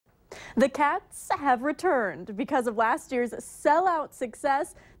The cats have returned because of last year's sellout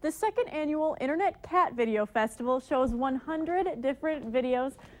success. The second annual Internet Cat Video Festival shows 100 different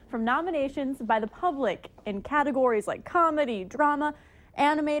videos from nominations by the public in categories like comedy, drama,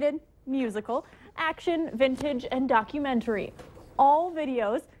 animated, musical, action, vintage, and documentary. All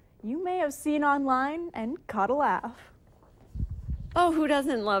videos you may have seen online and caught a laugh. Oh, who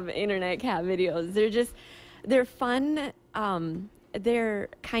doesn't love Internet Cat videos? They're fun. They're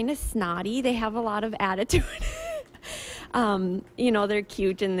kind of snotty. They have a lot of attitude. They're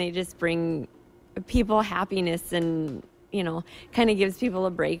cute and they just bring people happiness and, kind of gives people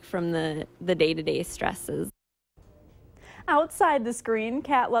a break from the day-to-day stresses. Outside the screen,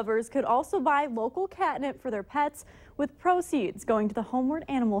 cat lovers could also buy local catnip for their pets, with proceeds going to the Homeward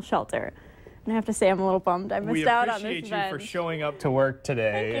Animal Shelter. And I have to say, I'm a little bummed I missed out on this event. We appreciate you for showing up to work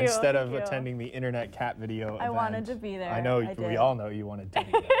today instead of attending the Internet Cat Video event. I wanted to be there. I know, we all know you wanted to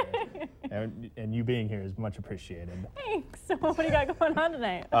be there. and you being here is much appreciated. Thanks. So what do you got going on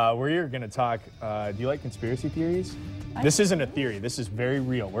tonight? We're going to talk, do you like conspiracy theories? This isn't a theory. This is very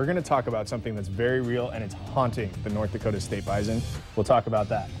real. We're going to talk about something that's very real, and it's haunting the North Dakota state bison. We'll talk about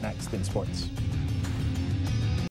that next in sports.